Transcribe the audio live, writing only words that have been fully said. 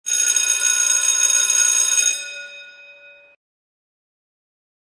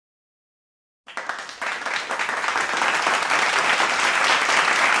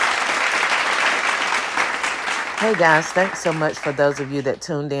Hey guys, thanks so much for those of you that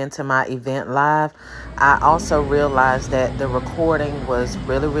tuned in to my event live. I also realized that the recording was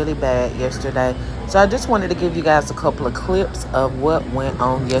really bad yesterday. So I just wanted to give you guys a couple of clips of what went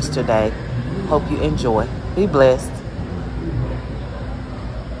on yesterday. Hope you enjoy. Be blessed.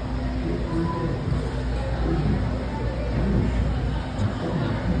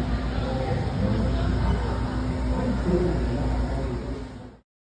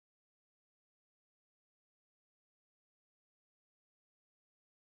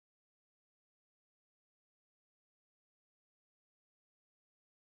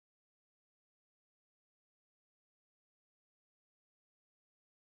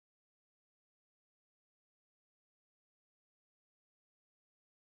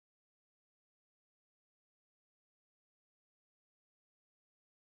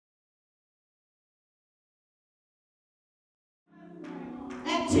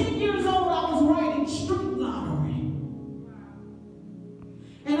 At 10 years old, I was writing street lottery.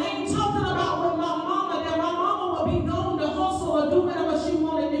 And I ain't talking about when my mama, that my mama would be gone to hustle or do whatever she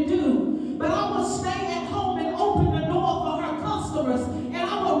wanted to do. But I would stay at home and open the door for her customers. And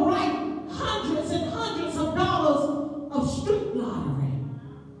I would write hundreds and hundreds of dollars of street lottery.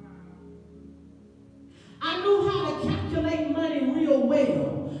 I knew how to calculate money real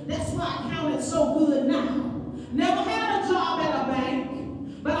well. That's why I counted so good now. Never had a job at a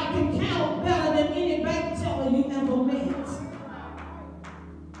bank, but I can count better than any bank teller you ever met.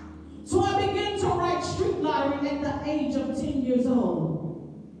 So I began to write street lottery at the age of 10 years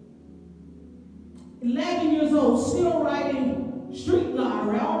old. 11 years old, still writing street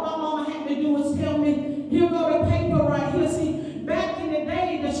lottery. All my mama had to do was tell me, here go the paper right here. See, back in the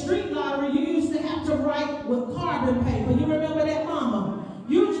day, the street lottery, you used to have to write with carbon paper. You remember that, mama?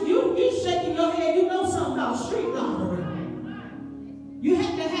 You shaking your head, you know something about street lottery. You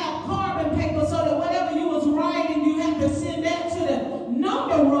had to have carbon paper so that whatever you was writing, you had to send that to the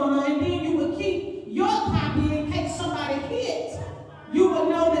number runner, and then you would keep your copy in case somebody hit. You would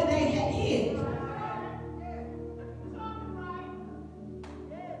know that they had hit.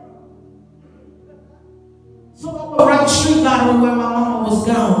 So I would write street lottery when my mama was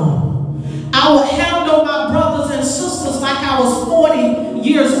gone. I would handle my brothers and sisters like I was 40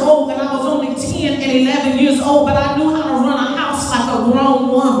 years old and I was only 10 and 11 years old, but I knew how to run a house like a grown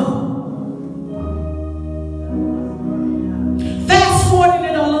woman. Fast forwarding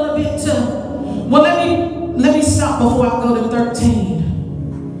it a little bit to, well, let me stop before I go to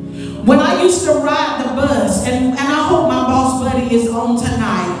 13. When I used to ride the bus, and I hope my boss buddy is on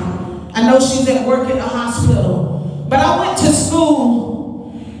tonight. I know she's at work at the hospital, but I went to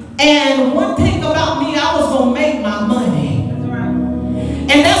school, and one thing about me, I was gonna make my money.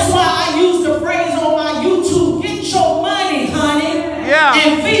 And that's why I use the phrase on my YouTube, get your money, honey,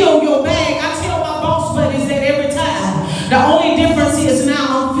 and fill your bag. I tell my boss buddies that every time. The only difference is now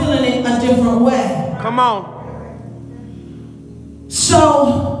I'm feeling it a different way. Come on.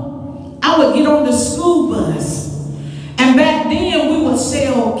 So I would get on the school bus, and back then we would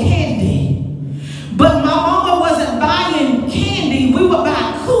sell candy. But my mama wasn't buying candy, we would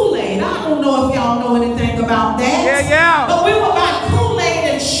buy Kool-Aid. I don't know if y'all know anything about that. Yeah. But we would buy Kool-Aid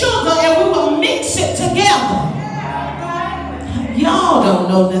and sugar and we would mix it together. Y'all don't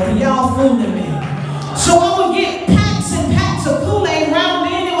know nothing. Y'all fooling me. So I would get packs and packs of Kool-Aid. Round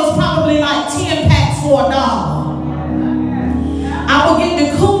then it was probably like 10 packs for $1. I would get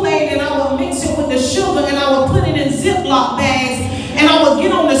the Kool-Aid and I would mix it with the sugar and I would put it in Ziploc bags and I would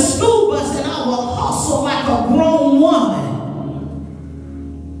get on the school bus and I would hustle like a grown woman.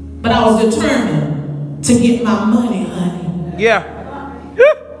 But I was determined to get my money, honey. Yeah.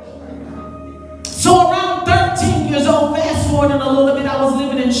 So around 13 years old, fast forwarding a little bit, I was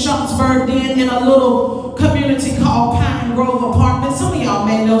living in Sharpsburg then in a little community called Pine Grove Apartments. Some of y'all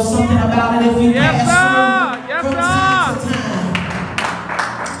may know something about it if you pass through from time to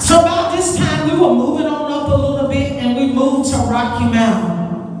time. So about this time, we were moving on up a little bit and we moved to Rocky Mountain.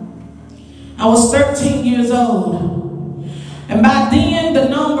 I was 13 years old. And by then, the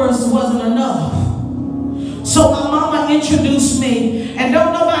numbers wasn't enough. So my mama introduced me. And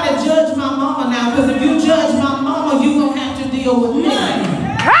don't nobody judge my mama now, because if you judge my mama, you're going to have to deal with money.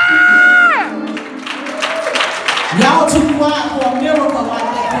 Y'all too quiet for a miracle like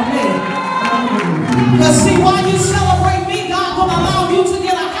that for me. Because see, while you celebrate me, God going to allow you to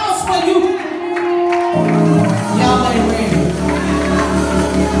get a house where you... Y'all ain't ready.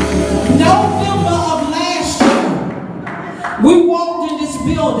 November of last year, we walked in this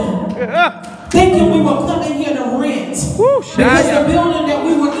building thinking we were coming here to rent. Because the building that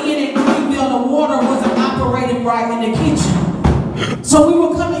we were in Greenville, the water wasn't operating right in the kitchen. So we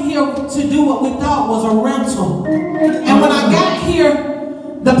were coming here to do what we thought was a rental. And when I got here,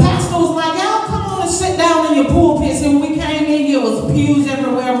 the pastor was like, y'all come on and sit down in your pulpits. And when we came in here, it was pews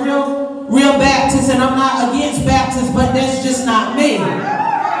everywhere, real Baptist. And I'm not against Baptists, but that's just not me.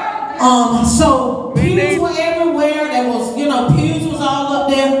 So pews were everywhere. There was, pews was all up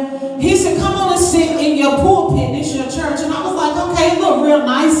there. He said, come on and sit in your pulpit. This your church. And I was like, okay, it look real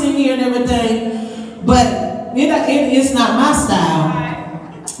nice in here and everything. But it's not my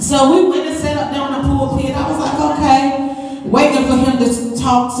style. So we went and sat up there on the pulpit. I was like, okay, waiting for him to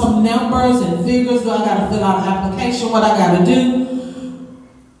talk some numbers and figures. Do I got to fill out an application? What I got to do?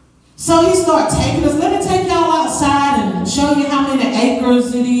 So he started taking us. Let me take y'all outside and show you how many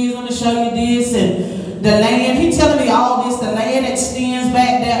acres it is. I'm going to show you this and the land. He telling me all this. The land extends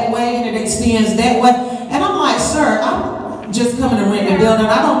back that way and it extends that way. And I'm like, sir, I'm just coming to rent the building.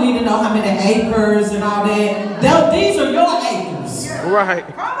 I don't need to know how many acres and all that. These are your acres. Right.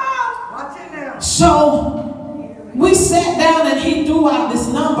 Come on. Watch it now. So we sat down and he threw out this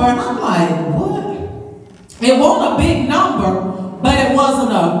number. And I'm like, what? It wasn't a big number. But it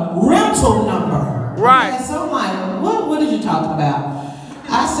wasn't a rental number. Right. Okay, so I'm like, what are you talking about?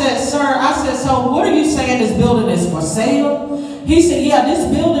 I said, sir, so what are you saying this building is for sale? He said, yeah,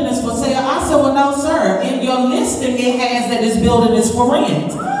 this building is for sale. I said, well, no, sir. In your listing, it has that this building is for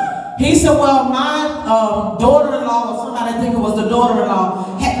rent. He said, well, my daughter-in-law, or somebody, I think it was the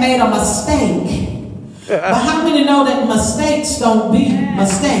daughter-in-law, had made a mistake. But how many know that mistakes don't be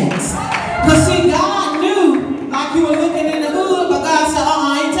mistakes? Because see, God knew, like you were looking in the hood, but God said,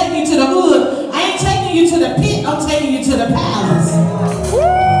 I ain't taking you to the hood. I ain't taking you to the pit. I'm taking you to the palace.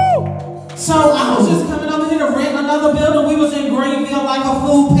 Woo! So I was just coming over here to rent another building. We was in Greenville like a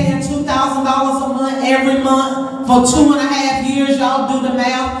fool, paying $2,000 a month every month for 2.5 years. Y'all do the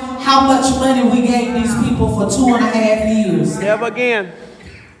math. How much money we gave these people for 2.5 years. Never again.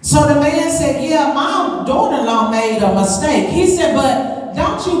 So the man said, yeah, my daughter-in-law made a mistake. He said, but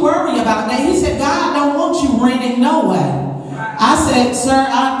don't you worry about that. He said, God don't want you renting no way. I said, sir,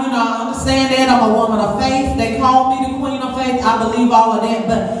 I understand that. I'm a woman of faith. They call me the queen of faith. I believe all of that,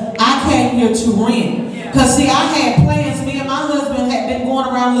 but I came here to rent. Because see, I had plans. Me and my husband had been going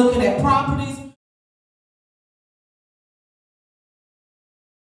around looking at property.